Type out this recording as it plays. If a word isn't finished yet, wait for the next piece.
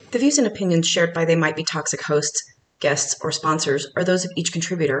The views and opinions shared by They Might Be Toxic hosts, guests, or sponsors are those of each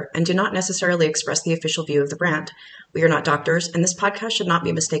contributor and do not necessarily express the official view of the brand. We are not doctors, and this podcast should not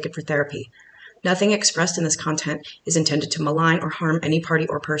be mistaken for therapy. Nothing expressed in this content is intended to malign or harm any party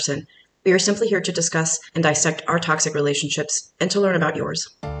or person. We are simply here to discuss and dissect our toxic relationships and to learn about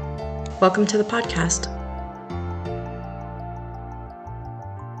yours. Welcome to the podcast.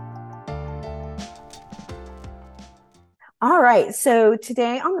 All right. So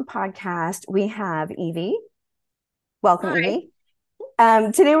today on the podcast, we have Evie. Welcome, Hi. Evie.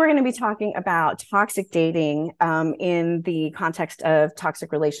 Today, we're going to be talking about toxic dating in the context of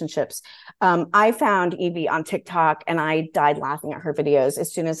toxic relationships. I found Evie on TikTok and I died laughing at her videos.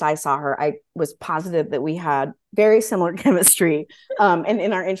 As soon as I saw her, I was positive that we had very similar chemistry. And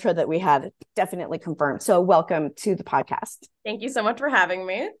in our intro that we had definitely confirmed. So welcome to the podcast. Thank you so much for having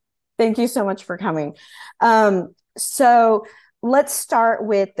me. Thank you so much for coming. So let's start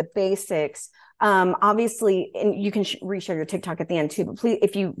with the basics. Obviously, and you can reshare your TikTok at the end too, but please,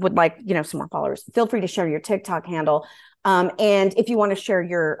 if you would like, some more followers, feel free to share your TikTok handle. And if you want to share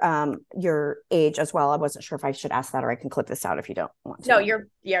your age as well, I wasn't sure if I should ask that, or I can clip this out if you don't want to. No,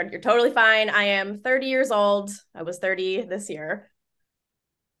 you're totally fine. I am 30 years old. I was 30 this year.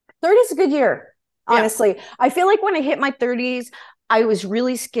 30 is a good year. Honestly, yeah. I feel like when I hit my 30s, I was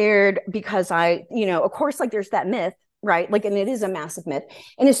really scared because of course, like there's that myth, right? Like, and it is a massive myth.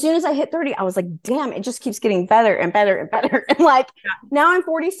 And as soon as I hit 30, I was like, damn, it just keeps getting better and better and better. And now I'm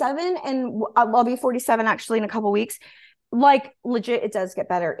 47 and I'll be 47 actually in a couple of weeks. Like legit, it does get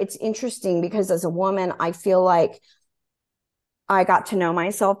better. It's interesting because as a woman, I feel like I got to know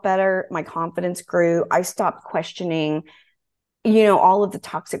myself better. My confidence grew. I stopped questioning, all of the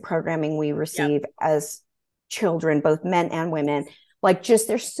toxic programming we receive as children, both men and women. Like, just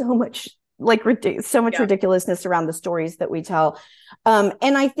there's so much ridiculousness around the stories that we tell. And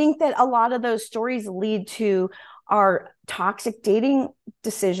I think that a lot of those stories lead to our toxic dating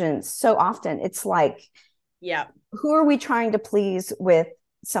decisions. So often it's like, who are we trying to please with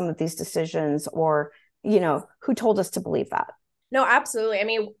some of these decisions, or, who told us to believe that? No, absolutely. I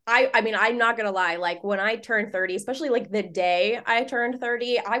mean, I'm not going to lie. Like when I turned 30, especially like the day I turned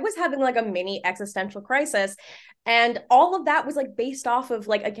 30, I was having like a mini existential crisis. And all of that was like based off of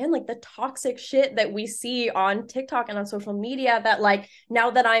like, again, like the toxic shit that we see on TikTok and on social media, that like,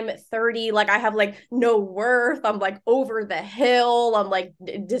 now that I'm 30, like I have like no worth. I'm like over the hill. I'm like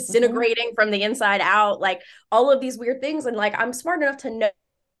disintegrating from the inside out, like all of these weird things. And like, I'm smart enough to know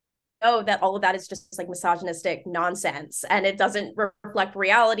that all of that is just like misogynistic nonsense and it doesn't reflect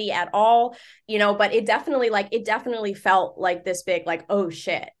reality at all, but it definitely felt like this big, like, oh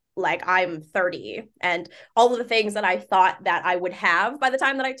shit, like I'm 30 and all of the things that I thought that I would have by the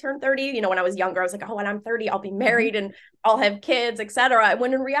time that I turned 30, when I was younger, I was like, oh, when I'm 30, I'll be married and I'll have kids, etc.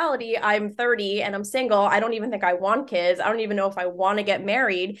 When in reality, I'm 30 and I'm single. I don't even think I want kids. I don't even know if I want to get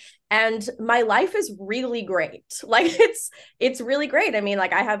married. And my life is really great. Like it's really great. I mean,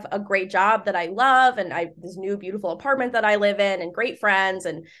 like I have a great job that I love and I this new beautiful apartment that I live in and great friends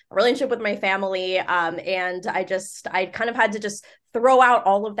and a relationship with my family. And I kind of had to just throw out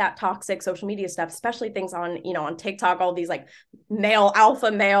all of that toxic social media stuff, especially things on, on TikTok, all these like alpha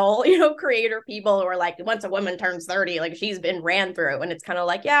male, creator people who are like, once a woman turns 30, like she's been ran through. And it's kind of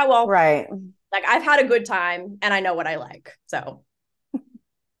like, yeah, well, right. Like I've had a good time and I know what I like. So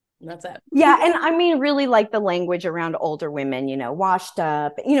that's it. Yeah. And I mean, really like the language around older women, washed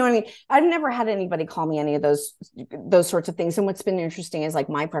up, what I mean? I've never had anybody call me any of those sorts of things. And what's been interesting is like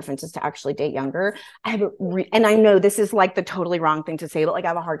my preference is to actually date younger. And I know this is like the totally wrong thing to say, but like I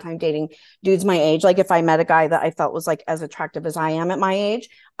have a hard time dating dudes my age. Like if I met a guy that I felt was like as attractive as I am at my age,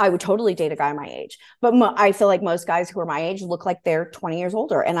 I would totally date a guy my age. But I feel like most guys who are my age look like they're 20 years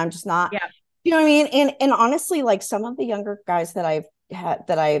older. And I'm just not, you know what I mean? And honestly, like some of the younger guys that I've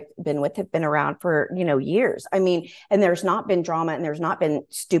been with have been around for, years. I mean, and there's not been drama and there's not been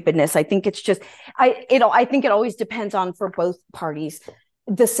stupidness. I think it's just, I think it always depends on, for both parties,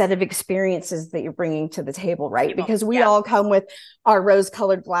 the set of experiences that you're bringing to the table, right? Because we all come with our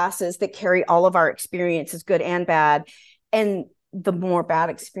rose-colored glasses that carry all of our experiences, good and bad. And the more bad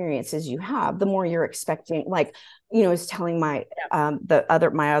experiences you have, the more you're expecting, like, I was telling my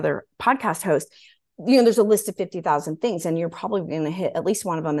other podcast host, there's a list of 50,000 things and you're probably going to hit at least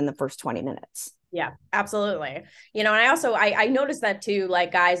one of them in the first 20 minutes. Yeah, absolutely. And I also I noticed that too,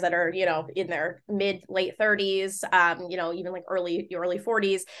 like guys that are, in their mid late 30s, even like early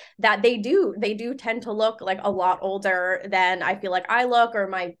 40s, that they do tend to look like a lot older than I feel like I look, or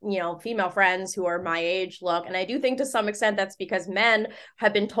my, female friends who are my age look. And I do think to some extent that's because men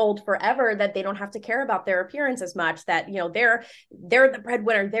have been told forever that they don't have to care about their appearance as much, that, they're the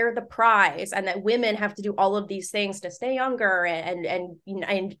breadwinner, they're the prize, and that women have to do all of these things to stay younger and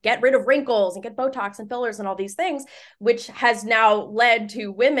get rid of wrinkles and get Botox and fillers and all these things, which has now led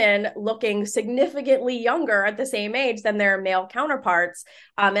to women looking significantly younger at the same age than their male counterparts.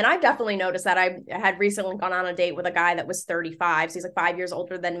 And I've definitely noticed that. I had recently gone on a date with a guy that was 35. So he's like 5 years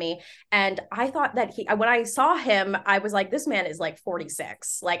older than me. And I thought that when I saw him, I was like, this man is like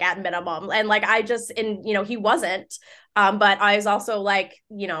 46, like at minimum. And like, he wasn't. But I was also like,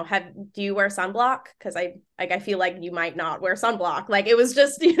 do you wear sunblock? Because I feel like you might not wear sunblock. Like it was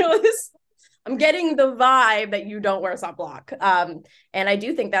just, I'm getting the vibe that you don't wear sunblock. And I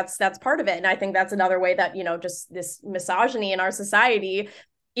do think that's part of it. And I think that's another way that, just this misogyny in our society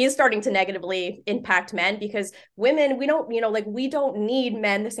is starting to negatively impact men, because women, we don't, we don't need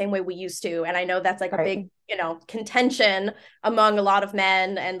men the same way we used to. And I know that's like a big, contention among a lot of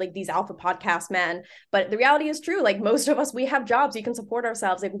men and like these alpha podcast men. But the reality is true. Like most of us, we have jobs, we can support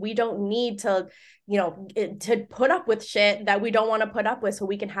ourselves. Like we don't need to, to put up with shit that we don't want to put up with, so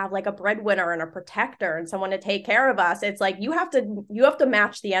we can have like a breadwinner and a protector and someone to take care of us. It's like, you have to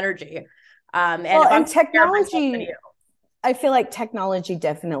match the energy. And technology, I feel like technology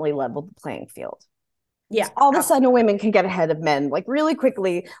definitely leveled the playing field. Yeah. So all of a sudden women can get ahead of men like really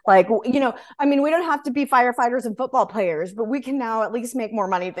quickly. Like, we don't have to be firefighters and football players, but we can now at least make more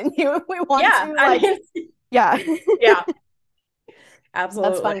money than you if we want to. Like, yeah. Yeah.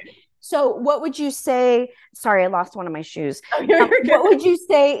 Absolutely. That's funny. So what would you say? Sorry, I lost one of my shoes. What would you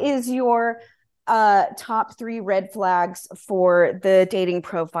say is your top 3 red flags for the dating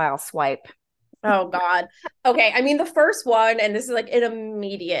profile swipe? Oh God. Okay. I mean, the first one, and this is like an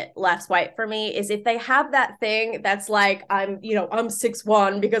immediate left swipe for me, is if they have that thing that's like, I'm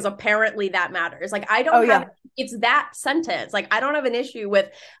 6'1", because apparently that matters. Like I don't have, it's that sentence. Like I don't have an issue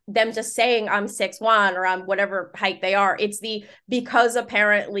with them just saying I'm 6'1" or I'm whatever height they are. It's because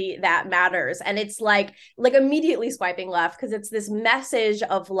apparently that matters. And it's like immediately swiping left, because it's this message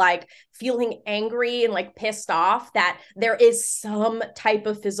of like feeling angry and like pissed off that there is some type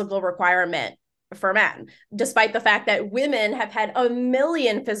of physical requirement for men, despite the fact that women have had a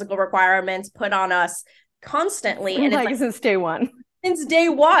million physical requirements put on us constantly. And like since day one. Since day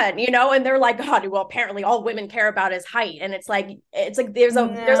one, and they're like, God, well, apparently all women care about is height. And it's like there's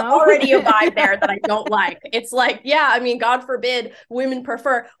already a vibe there that I don't like. It's like, yeah, I mean, God forbid women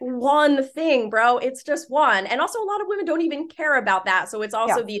prefer one thing, bro. It's just one. And also a lot of women don't even care about that. So it's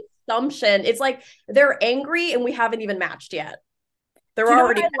also the assumption. It's like they're angry and we haven't even matched yet.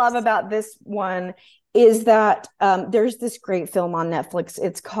 What I love about this one is that there's this great film on Netflix.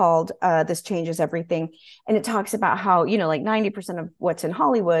 It's called This Changes Everything. And it talks about how, like 90% of what's in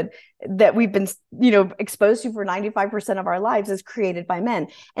Hollywood that we've been, exposed to for 95% of our lives is created by men.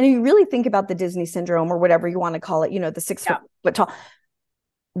 And if you really think about the Disney syndrome or whatever you want to call it, the 6 foot tall,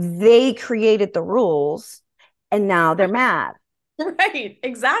 they created the rules and now they're mad. Right.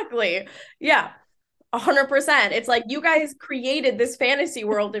 Exactly. Yeah. 100%. It's like you guys created this fantasy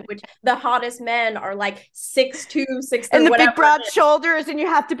world in which the hottest men are like 6'2", 6'3", and the big broad shoulders, and you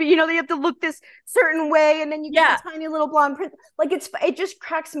have to be, they have to look this certain way, and then you get the tiny little blonde print. Like it just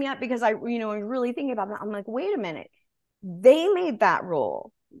cracks me up, because I really thinking about it. I'm like, wait a minute, they made that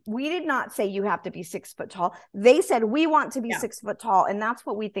rule. We did not say you have to be 6 foot tall. They said we want to be 6 foot tall, and that's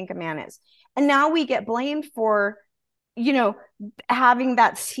what we think a man is. And now we get blamed for having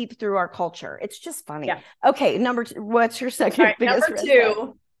that seep through our culture. It's just funny. Yeah. Okay, number 2. What's your second biggest number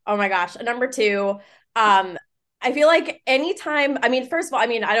 2? Oh my gosh, number 2. I feel like anytime, first of all,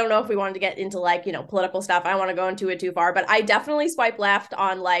 I don't know if we wanted to get into like, political stuff. I don't want to go into it too far, but I definitely swipe left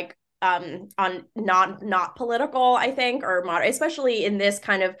on like on not political, I think, or modern, especially in this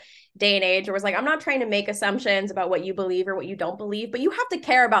kind of day and age, where it's like, I'm not trying to make assumptions about what you believe or what you don't believe, but you have to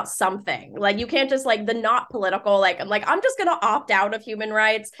care about something. Like you can't just like the not political, like I'm just gonna opt out of human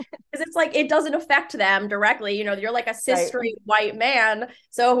rights, because it's like it doesn't affect them directly. You're like a cis straight white man,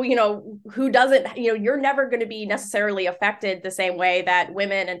 so who doesn't, you're never going to be necessarily affected the same way that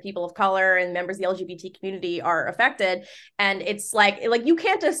women and people of color and members of the LGBT community are affected. And it's like you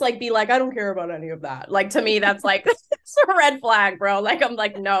can't just like be like, I don't care about any of that. Like to me, that's like it's a red flag, bro. Like I'm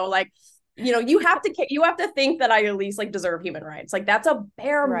like, no, like you have to think that I at least like deserve human rights. Like that's a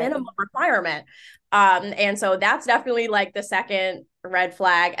bare minimum requirement. And so that's definitely like the second red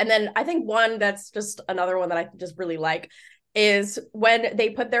flag. And then I think one that's just another one that I just really like is when they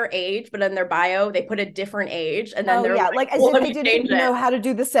put their age, but in their bio they put a different age, and then they're like as well, if they didn't know how to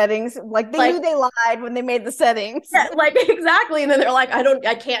do the settings. Like they knew they lied when they made the settings. Yeah, like exactly. And then they're like,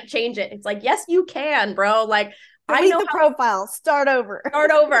 I can't change it. It's like, yes, you can, bro. Like delete I know the profile, start over.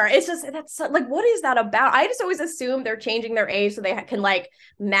 It's just, that's like, what is that about? I just always assume they're changing their age so they can like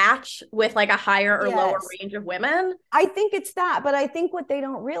match with like a higher or lower range of women. I think it's that, but I think what they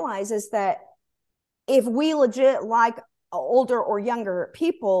don't realize is that if we legit like older or younger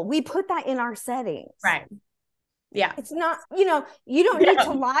people, we put that in our settings. Right. Yeah. It's not, you don't need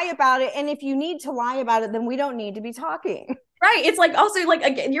to lie about it. And if you need to lie about it, then we don't need to be talking. Right. It's like, also like,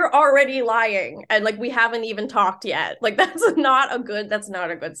 again, you're already lying and like, we haven't even talked yet. Like that's not a good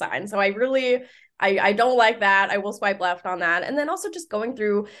sign. So I don't like that. I will swipe left on that. And then also just going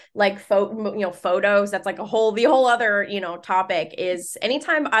through like photos. That's like the whole other, topic is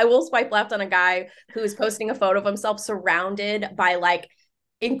anytime I will swipe left on a guy who is posting a photo of himself surrounded by like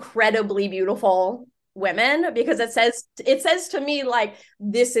incredibly beautiful women, because it says to me like,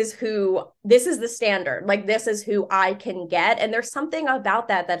 this is the standard, like this is who I can get. And there's something about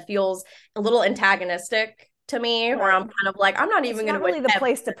that feels a little antagonistic to me, where I'm kind of like, I'm not even going to really the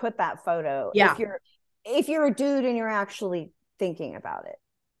place to put that photo. Yeah. If you're a dude and you're actually thinking about it.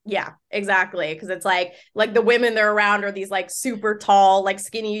 Yeah, exactly. Because it's like the women they're around are these like super tall, like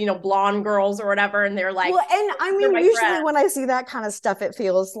skinny, blonde girls or whatever. And they're like, well, and I mean, usually when I see that kind of stuff, it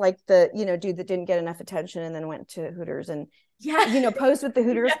feels like the, dude that didn't get enough attention and then went to Hooters and, posed with the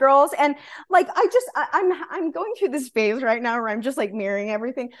Hooters girls. And like, I'm going through this phase right now where I'm just like mirroring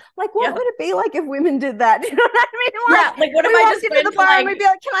everything. Like, what would it be like if women did that? You know what I mean? Like what if I just went to the bar and we'd be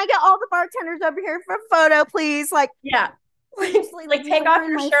like, can I get all the bartenders over here for a photo, please? Like, like take off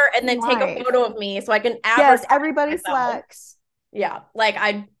your shirt and then take a photo of me so I can advertise. Yes, everybody flex. Yeah, like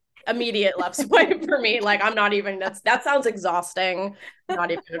I immediate left swipe for me. Like I'm not even, that sounds exhausting. I'm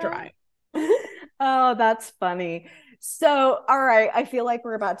not even gonna try. Oh, that's funny. So, all right, I feel like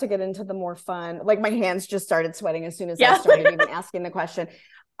we're about to get into the more fun. Like my hands just started sweating as soon as I started even asking the question.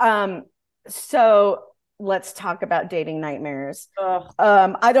 So let's talk about dating nightmares.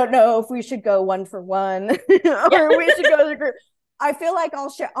 I don't know if we should go one for one or we should go to the group. I feel like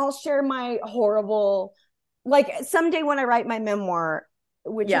I'll share my horrible, like someday when I write my memoir,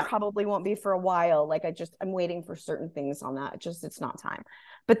 which it probably won't be for a while. Like I'm waiting for certain things on that. It's not time.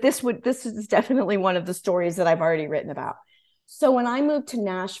 But this is definitely one of the stories that I've already written about. So when I moved to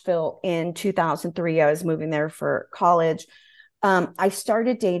Nashville in 2003, I was moving there for college. I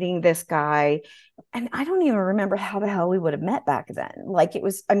started dating this guy, and I don't even remember how the hell we would have met back then. Like it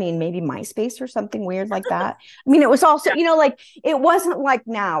was, maybe MySpace or something weird like that. It was also, like it wasn't like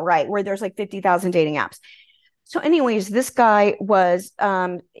now, right, where there's like 50,000 dating apps. So anyways, this guy was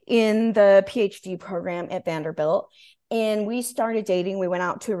in the PhD program at Vanderbilt, and we started dating. We went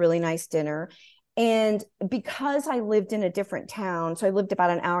out to a really nice dinner. And because I lived in a different town, so I lived about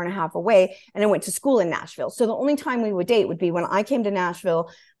an hour and a half away, and I went to school in Nashville. So the only time we would date would be when I came to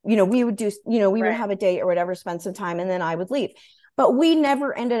Nashville, we would do, we would have a date or whatever, spend some time, and then I would leave. But we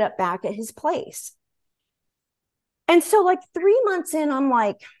never ended up back at his place. And so like 3 months in, I'm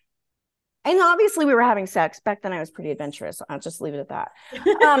like, and obviously we were having sex. Back then I was pretty adventurous. I'll just leave it at that.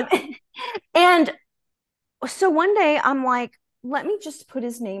 And so one day I'm like, let me just put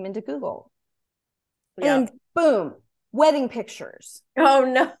his name into Google. And boom, wedding pictures. Oh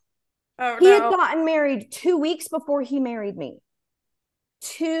no. He had gotten married 2 weeks before he married me.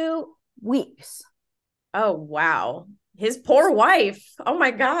 2 weeks. Oh, wow. His poor wife. Oh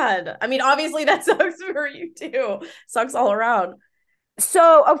my God. Obviously that sucks for you too. Sucks all around.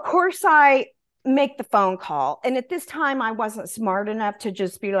 So of course I make the phone call. And at this time I wasn't smart enough to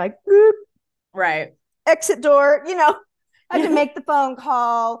just be like, boop, right, exit door, I had to make the phone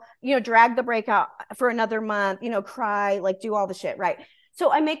call, drag the break out for another month, cry, like do all the shit. Right. So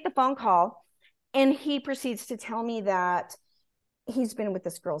I make the phone call, and he proceeds to tell me that he's been with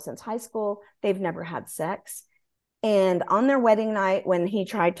this girl since high school. They've never had sex. And on their wedding night, when he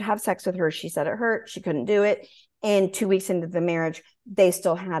tried to have sex with her, she said it hurt. She couldn't do it. And 2 weeks into the marriage, they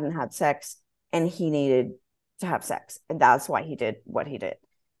still hadn't had sex, and he needed to have sex. And that's why he did what he did.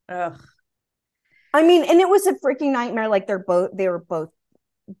 Ugh. And it was a freaking nightmare. Like they were both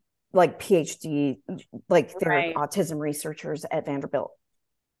like PhD, like they're autism researchers at Vanderbilt.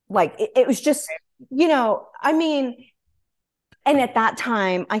 Like it was just, and at that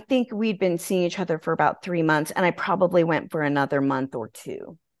time, I think we'd been seeing each other for about 3 months, and I probably went for another month or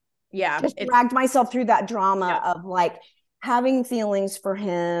two. Yeah. Just dragged myself through that drama of like having feelings for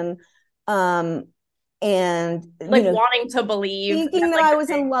him. And like wanting to believe, thinking that I was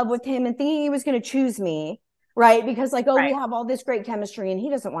in love with him and thinking he was going to choose me, right? Because like, we have all this great chemistry and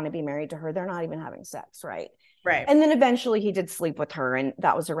he doesn't want to be married to her. They're not even having sex, right? Right. And then eventually he did sleep with her, and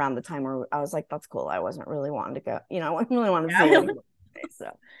that was around the time where I was like, that's cool. I wasn't really wanting to go, I wasn't really wanting to see him.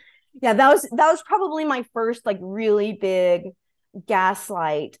 So yeah, that was probably my first like really big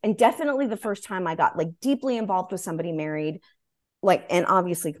gaslight, and definitely the first time I got like deeply involved with somebody married, like, and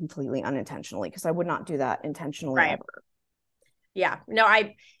obviously completely unintentionally, because I would not do that intentionally ever. Yeah. No,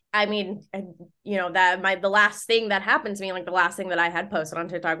 I mean, the last thing that happened to me, like the last thing that I had posted on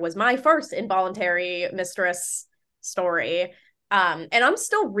TikTok was my first involuntary mistress story. And I'm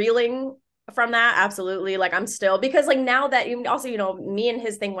still reeling from that. Absolutely. Like I'm still, because like now that also, me and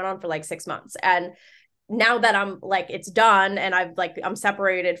his thing went on for like 6 months, and now that I'm like, it's done and I'm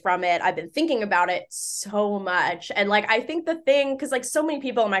separated from it, I've been thinking about it so much. And like, I think the thing, cause like so many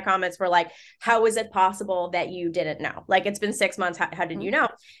people in my comments were like, how is it possible that you didn't know? Like, it's been 6 months. How did you know?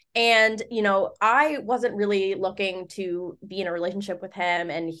 And, I wasn't really looking to be in a relationship with him,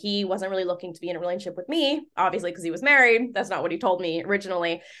 and he wasn't really looking to be in a relationship with me, obviously, because he was married. That's not what he told me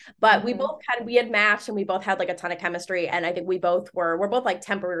originally. But we had matched, and we both had like a ton of chemistry. And I think we're both like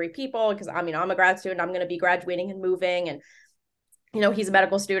temporary people, because I'm a grad student. I'm going to be graduating and moving. And, he's a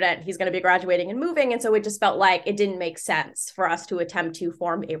medical student. He's going to be graduating and moving. And so it just felt like it didn't make sense for us to attempt to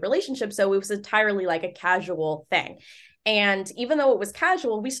form a relationship. So it was entirely like a casual thing. And even though it was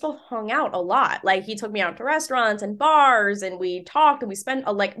casual, we still hung out a lot. Like he took me out to restaurants and bars, and we talked, and we spent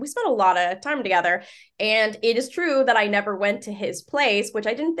a lot of time together. And it is true that I never went to his place, which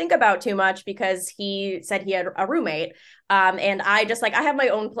I didn't think about too much, because he said he had a roommate. And I just like, I have my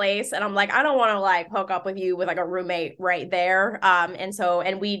own place, and I'm like, I don't want to like hook up with you with like a roommate right there. I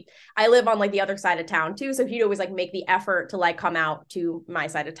live on like the other side of town too. So he'd always like make the effort to like come out to my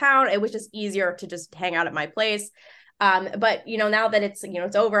side of town. It was just easier to just hang out at my place. But now that it's,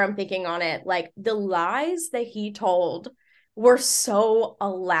 it's over, I'm thinking on it, like the lies that he told were so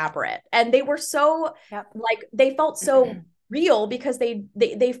elaborate, and they were so like, they felt so real, because they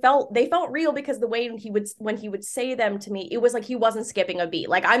felt real, because the way when he would say them to me, it was like he wasn't skipping a beat.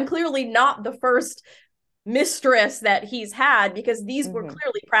 Like, I'm clearly not the first mistress that he's had, because these were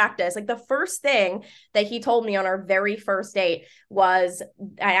clearly practiced. Like the first thing that he told me on our very first date was,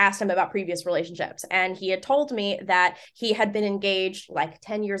 I asked him about previous relationships, and he had told me that he had been engaged like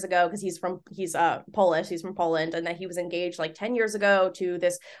 10 years ago, because he's Polish, he's from Poland, and that he was engaged like 10 years ago to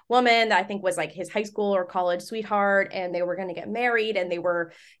this woman that I think was like his high school or college sweetheart, and they were going to get married, and they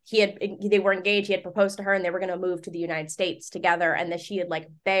were engaged, he had proposed to her, and they were going to move to the United States together, and that she had like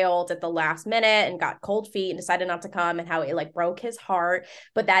bailed at the last minute and got cold feet and decided not to come, and how it like broke his heart,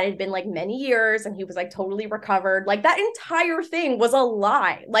 but that had been like many years, and he was like totally recovered. Like that entire thing was a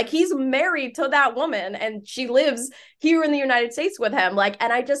lie. Like he's married to that woman, and she lives here in the United States with him. Like,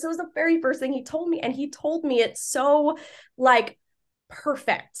 and it was the very first thing he told me, and he told me it so like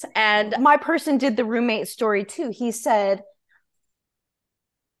perfect. And my person did the roommate story too. He said,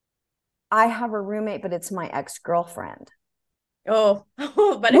 I have a roommate, but it's my ex-girlfriend. But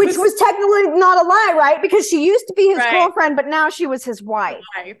which was technically not a lie, right? Because she used to be his girlfriend, but now she was his wife.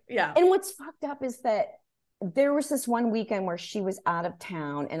 Yeah. And what's fucked up is that there was this one weekend where she was out of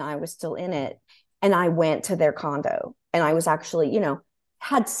town and I was still in it, and I went to their condo, and I was actually,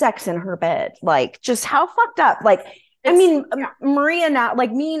 had sex in her bed. Like, just how fucked up. Like, Maria now,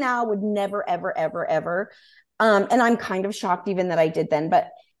 like me now, would never, ever, ever, ever. And I'm kind of shocked even that I did then, but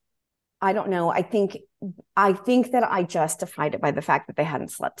I don't know. I think that I justified it by the fact that they hadn't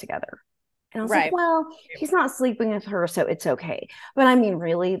slept together. And I was like, well, he's not sleeping with her, so it's okay. But I mean,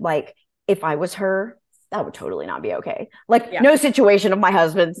 really, like, if I was her, that would totally not be okay. Like, no situation of my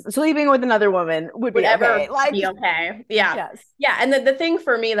husband sleeping with another woman would be okay. Like, be okay. Yeah. Yes. Yeah. And the thing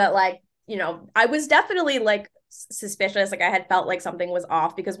for me that, like, I was definitely like suspicious. Like I had felt like something was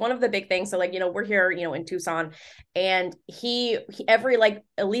off, because one of the big things, so like, we're here, in Tucson, and he every like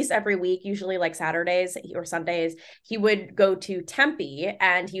at least every week, usually like Saturdays or Sundays, he would go to Tempe,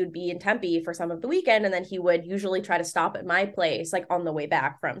 and he would be in Tempe for some of the weekend, and then he would usually try to stop at my place like on the way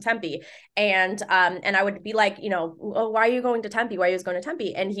back from Tempe, and I would be like, oh, why are you going to Tempe? Why are you going to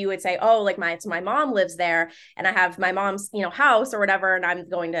Tempe? And he would say, oh, like my mom lives there, and I have my mom's house or whatever, and I'm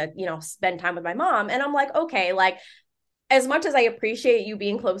going to spend time with my mom. And I'm like, okay, like, as much as I appreciate you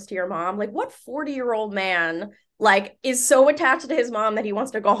being close to your mom, like what 40-year-old man like is so attached to his mom that he wants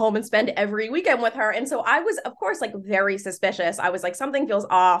to go home and spend every weekend with her. And so I was, of course, like very suspicious. I was like, something feels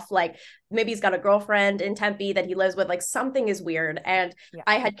off. Like maybe he's got a girlfriend in Tempe that he lives with. Like something is weird. And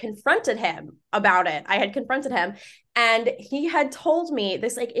I had confronted him about it. And he had told me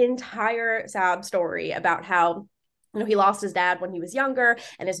this like entire sad story about how he lost his dad when he was younger,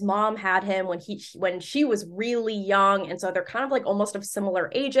 and his mom had him when she was really young, and so they're kind of like almost of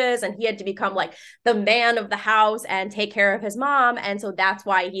similar ages, and he had to become like the man of the house and take care of his mom, and so that's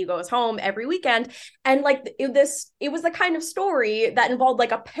why he goes home every weekend. And like it was the kind of story that involved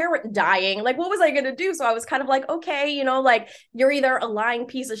like a parent dying. Like what was I going to do? So I was kind of like, okay, like you're either a lying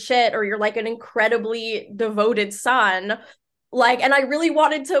piece of shit or you're like an incredibly devoted son. Like, and I really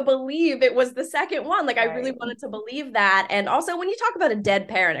wanted to believe it was the second one. Like, I really wanted to believe that. And also, when you talk about a dead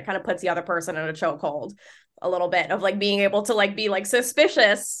parent, it kind of puts the other person in a chokehold a little bit of like being able to like be like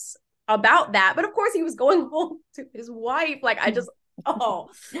suspicious about that. But of course, he was going home to his wife. Like, I feel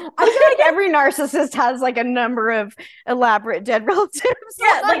like every narcissist has like a number of elaborate dead relatives.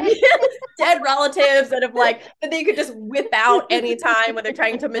 Yeah, like dead relatives that they could just whip out anytime when they're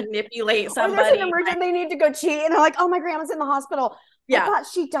trying to manipulate somebody. Or there's an emergency, they need to go cheat, and they're like, "Oh, my grandma's in the hospital." Yeah, I thought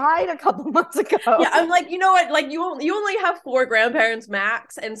she died a couple months ago. Yeah, I'm like, you know what? Like, you only have 4 grandparents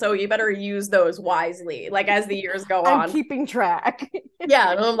max, and so you better use those wisely. Like as the years go on, I'm keeping track.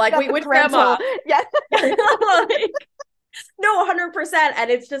 Yeah, and I'm like, wait, which grandma? Yeah. Like, no, 100%. And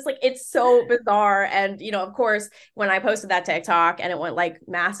it's just like, it's so bizarre. And, of course, when I posted that TikTok and it went like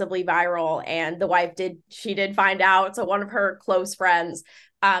massively viral, and the wife did find out. So one of her close friends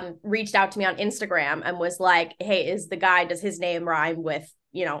reached out to me on Instagram and was like, hey, does his name rhyme with,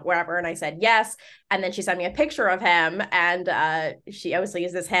 wherever? And I said, yes. And then she sent me a picture of him, and she obviously,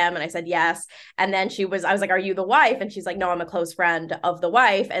 is this him? And I said, yes. And then I was like, are you the wife? And she's like, no, I'm a close friend of the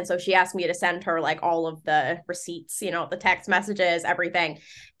wife. And so she asked me to send her like all of the receipts, the text messages, everything.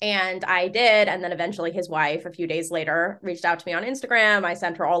 And I did. And then eventually his wife, a few days later, reached out to me on Instagram. I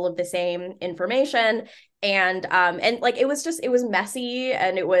sent her all of the same information. And like, it was messy,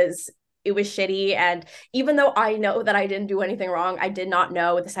 and it was shitty. And even though I know that I didn't do anything wrong, I did not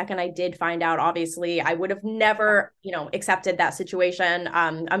know. The second I did find out, obviously, I would have never, accepted that situation.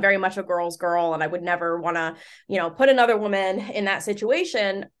 I'm very much a girl's girl, and I would never want to, put another woman in that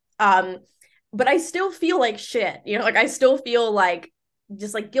situation. But I still feel like shit, like I still feel like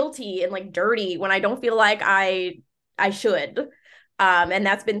just like guilty and like dirty when I don't feel like I should. And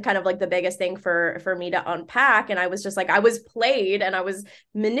that's been kind of like the biggest thing for me to unpack. And I was just like, I was played and I was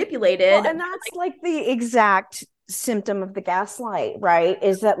manipulated. Well, and that's like the exact symptom of the gaslight, right?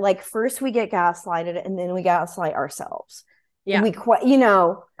 Is that like first we get gaslighted and then we gaslight ourselves. Yeah.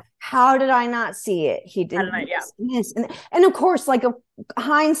 How did I not see it? He didn't. Yes. And of course, like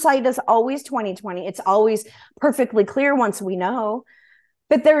hindsight is always 20/20. It's always perfectly clear once we know.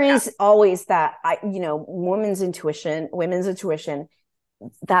 But there is always that, women's intuition,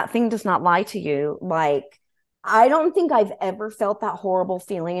 that thing does not lie to you. Like, I don't think I've ever felt that horrible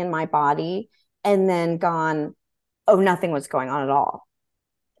feeling in my body and then gone, oh, nothing was going on at all.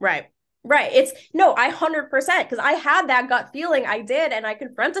 Right. I 100%, because I had that gut feeling. I did. And I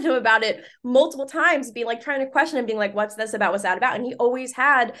confronted him about it multiple times, being like, trying to question him, being like, what's this about? What's that about? And he always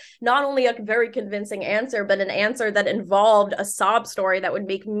had not only a very convincing answer, but an answer that involved a sob story that would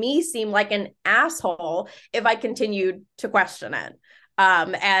make me seem like an asshole if I continued to question it.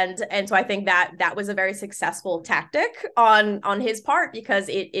 And so I think that was a very successful tactic on his part, because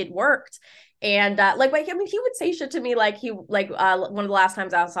it worked. And he would say shit to me, like one of the last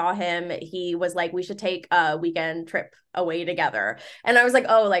times I saw him, he was like, we should take a weekend trip away together. And I was like,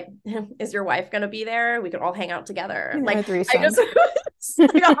 oh, like, is your wife gonna be there? We could all hang out together. Like, I just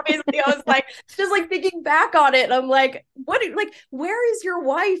obviously I was like, just like thinking back on it, and I'm like, where is your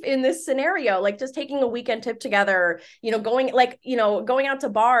wife in this scenario? Like, just taking a weekend trip together, going out to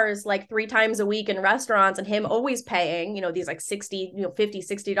bars like 3 times a week in restaurants, and him always paying, these like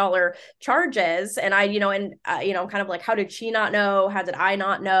 $50-$60 charges. And I'm kind of like, how did she not know? How did I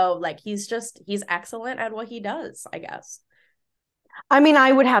not know? Like, he's excellent at what he does, I guess. I mean,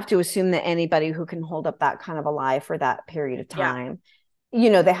 I would have to assume that anybody who can hold up that kind of a lie for that period of time,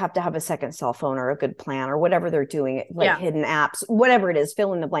 they have to have a second cell phone or a good plan or whatever they're doing, like hidden apps, whatever it is,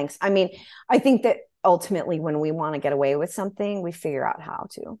 fill in the blanks. I mean, I think that ultimately when we want to get away with something, we figure out how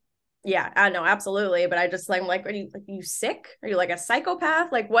to. Yeah, I know, absolutely. But I'm like, are you sick? Are you like a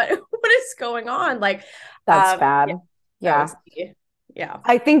psychopath? Like, what is going on? Like, that's bad. Yeah. Yeah.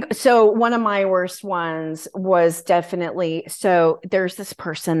 I think so. One of my worst ones was definitely, so there's this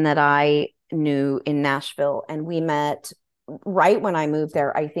person that I knew in Nashville, and we met right when I moved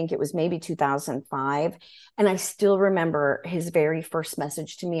there. I think it was maybe 2005. And I still remember his very first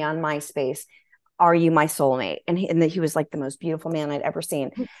message to me on MySpace. Are you my soulmate? And he was like the most beautiful man I'd ever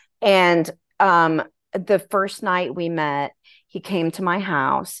seen. And the first night we met, he came to my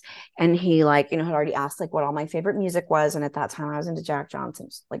house and he like, had already asked like what all my favorite music was. And at that time I was into Jack Johnson,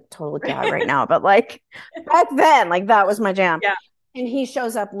 like totally gag right now, but like back then, like that was my jam. Yeah. And he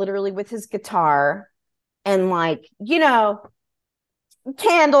shows up literally with his guitar and like,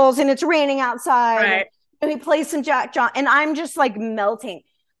 candles, and it's raining outside. Right. And he plays some Jack Johnson and I'm just like melting.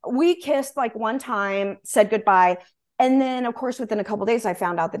 We kissed like one time, said goodbye. And then of course, within a couple of days, I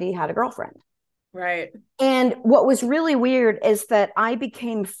found out that he had a girlfriend. Right. And what was really weird is that I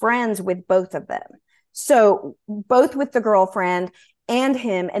became friends with both of them. So both with the girlfriend and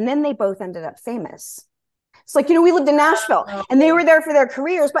him. And then they both ended up famous. It's like, we lived in Nashville and they were there for their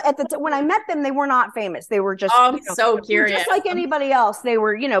careers. But when I met them, they were not famous. They were just, I'm so curious. Just like anybody else. They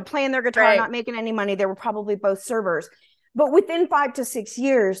were, playing their guitar, not making any money. They were probably both servers. But within 5 to 6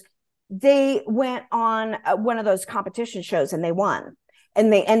 years, they went on one of those competition shows and they won.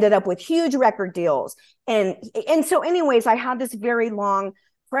 And they ended up with huge record deals. And so anyways, I had this very long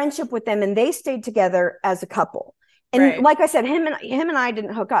friendship with them and they stayed together as a couple. And like I said, him and I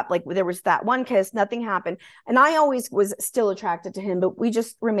didn't hook up. Like there was that one kiss, nothing happened. And I always was still attracted to him, but we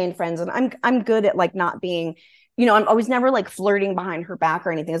just remained friends. And I'm good at like not being, I was never like flirting behind her back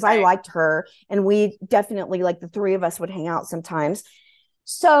or anything, because I liked her. And we definitely, like the three of us would hang out sometimes.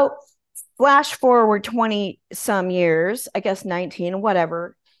 So flash forward 20 some years, I guess 19,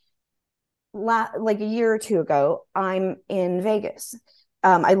 whatever. Like a year or two ago, I'm in Vegas.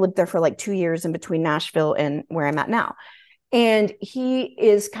 I lived there for like 2 years in between Nashville and where I'm at now. And he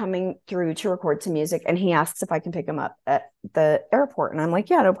is coming through to record some music. And he asks if I can pick him up at the airport. And I'm like,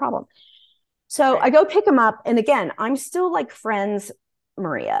 yeah, no problem. So I go pick him up. And again, I'm still like friends,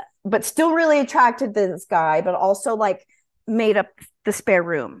 Maria, but still really attracted to this guy, but also like made up the spare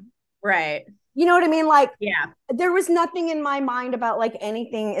room. Right. You know what I mean? Like, yeah, there was nothing in my mind about like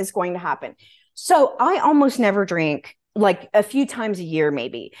anything is going to happen. So I almost never drink, like a few times a year,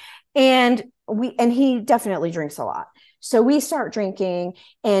 maybe. And he definitely drinks a lot. So we start drinking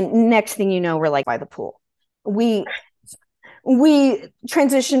and next thing you know, we're like by the pool. We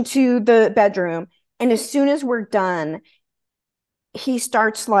transition to the bedroom. And as soon as we're done, he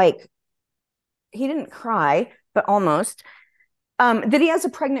starts like, he didn't cry, but almost, that he has a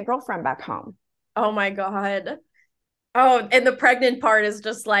pregnant girlfriend back home. Oh my God. Oh, and the pregnant part is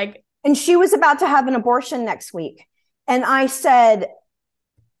just like. And she was about to have an abortion next week. And I said,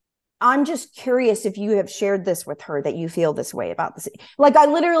 I'm just curious if you have shared this with her, that you feel this way about this. Like I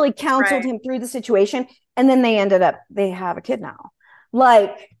literally counseled him through the situation. And then they have a kid now.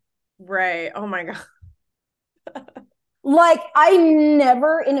 Like. Right. Oh my God. Like I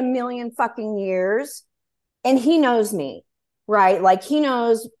never in a million fucking years. And he knows me, right? Like he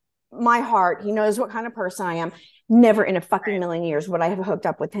knows my heart. He knows what kind of person I am. Never in a fucking million years would I have hooked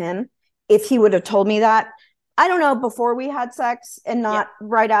up with him if he would have told me that. I don't know, before we had sex and not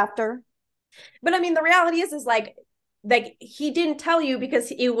right after. But I mean, the reality is like he didn't tell you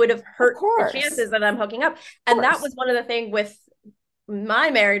because it would have hurt the chances that I'm hooking up. And that was one of the things with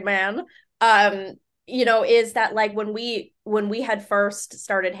my married man, is that like when we had first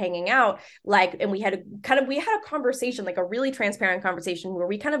started hanging out, like, and we had a conversation, like a really transparent conversation where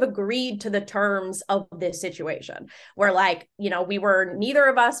we kind of agreed to the terms of this situation where like, neither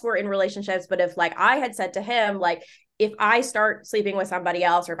of us were in relationships, but if like I had said to him, like, if I start sleeping with somebody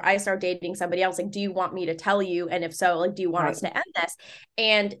else or if I start dating somebody else, like, do you want me to tell you? And if so, like, do you want us to end this?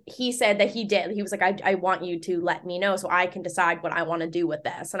 And he said that he did. He was like, I want you to let me know so I can decide what I want to do with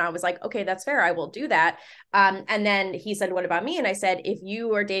this. And I was like, okay, that's fair. I will do that. And then he said, what about me? And I said, if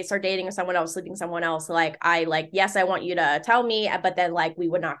you start dating with someone else, sleeping with someone else, like, yes, I want you to tell me, but then like, we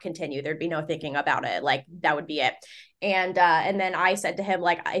would not continue. There'd be no thinking about it. Like, that would be it. And then I said to him,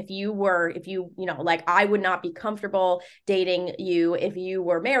 like, if you like, I would not be comfortable dating you if you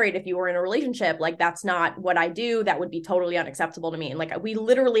were married, if you were in a relationship, like, that's not what I do. That would be totally unacceptable to me. And like, we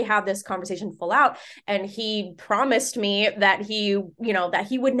literally had this conversation full out, and he promised me that he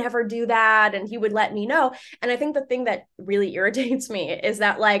would never do that. And he would let me know. And I think the thing that really irritates me is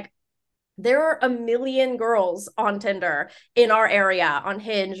that like, there are a million girls on Tinder in our area, on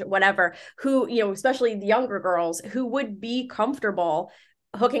Hinge, whatever, who, especially the younger girls who would be comfortable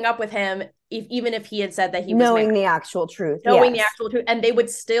hooking up with him even if he had said that he was knowing married. the actual truth. Knowing the Yes. actual truth, and they would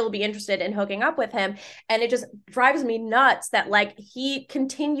still be interested in hooking up with him. And it just drives me nuts that like he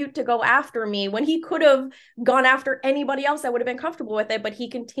continued to go after me when he could have gone after anybody else that would have been comfortable with it, but he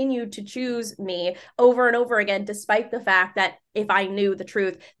continued to choose me over and over again, despite the fact that if I knew the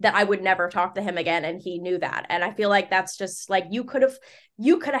truth, that I would never talk to him again, and he knew that. And I feel like that's just like, you could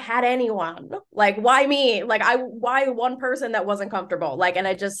have had anyone. Like, why me? Like, why one person that wasn't comfortable? Like, and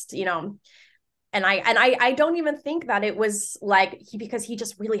I just, you know, and I don't even think that it was like because he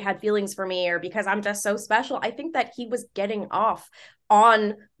just really had feelings for me, or because I'm just so special. I think that he was getting off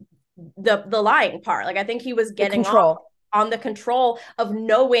on the lying part. Like, I think he was getting off on the control of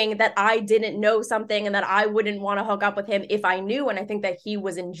knowing that I didn't know something and that I wouldn't want to hook up with him if I knew. And I think that he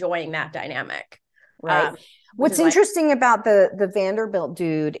was enjoying that dynamic. Right. What's interesting about the Vanderbilt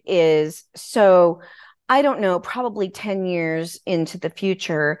dude is, so I don't know, probably 10 years into the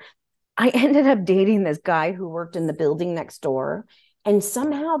future, I ended up dating this guy who worked in the building next door, and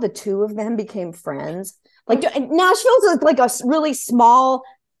somehow the two of them became friends. Like, Nashville's like a really small,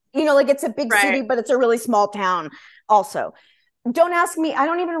 you know, like it's a big city, but it's a really small town also. Don't ask me. I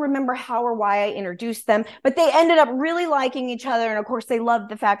don't even remember how or why I introduced them, but they ended up really liking each other. And of course, they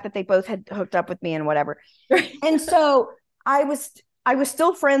loved the fact that they both had hooked up with me and whatever. And so I was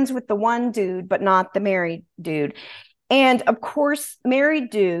still friends with the one dude, but not the married dude. And of course,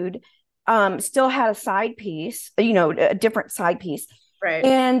 married dude still had a side piece, you know, a different side piece. Right.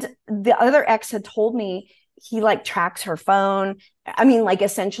 And the other ex had told me he like tracks her phone. I mean, like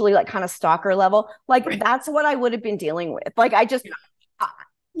essentially like kind of stalker level. Like that's what I would have been dealing with. Like I just,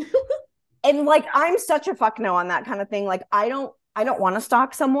 and like, I'm such a fuck no on that kind of thing. Like, I don't want to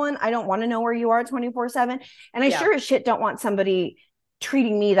stalk someone. I don't want to know where you are 24/7. And I sure as shit don't want somebody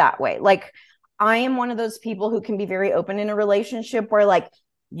treating me that way. Like, I am one of those people who can be very open in a relationship where like,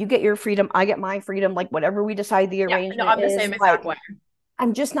 you get your freedom, I get my freedom, like whatever we decide the arrangement I'm the is. same exact way.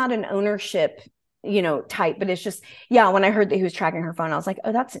 I'm just not an ownership, you know, type, but it's just, when I heard that he was tracking her phone, I was like,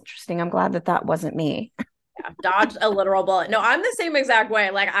 oh, that's interesting. I'm glad that wasn't me. Yeah, dodged a literal bullet. No, I'm the same exact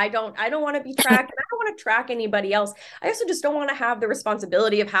way. Like, I don't want to be tracked. And I don't want to track anybody else. I also just don't want to have the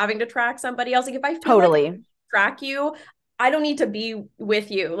responsibility of having to track somebody else. Like, if I feel like I track you, I don't need to be with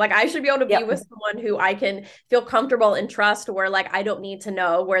you. Like, I should be able to be with someone who I can feel comfortable and trust, where like, I don't need to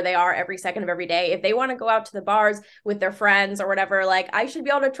know where they are every second of every day. If they want to go out to the bars with their friends or whatever, like, I should be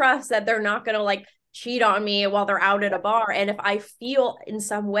able to trust that they're not going to like cheat on me while they're out at a bar. And if I feel in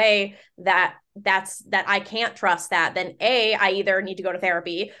some way that I can't trust that, then A, I either need to go to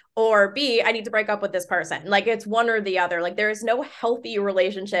therapy, or B, I need to break up with this person. Like, it's one or the other. Like, there is no healthy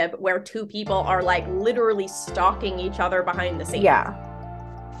relationship where two people are like literally stalking each other behind the scenes. Yeah.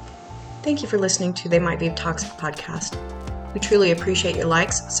 Thank you for listening to They Might Be Toxic podcast. We truly appreciate your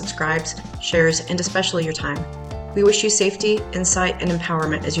likes, subscribes, shares, and especially your time. We wish you safety, insight, and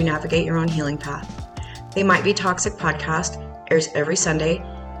empowerment as you navigate your own healing path. They Might Be Toxic podcast airs every Sunday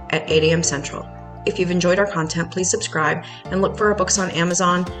at 8 a.m. Central. If you've enjoyed our content, please subscribe and look for our books on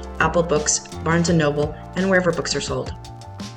Amazon, Apple Books, Barnes & Noble, and wherever books are sold.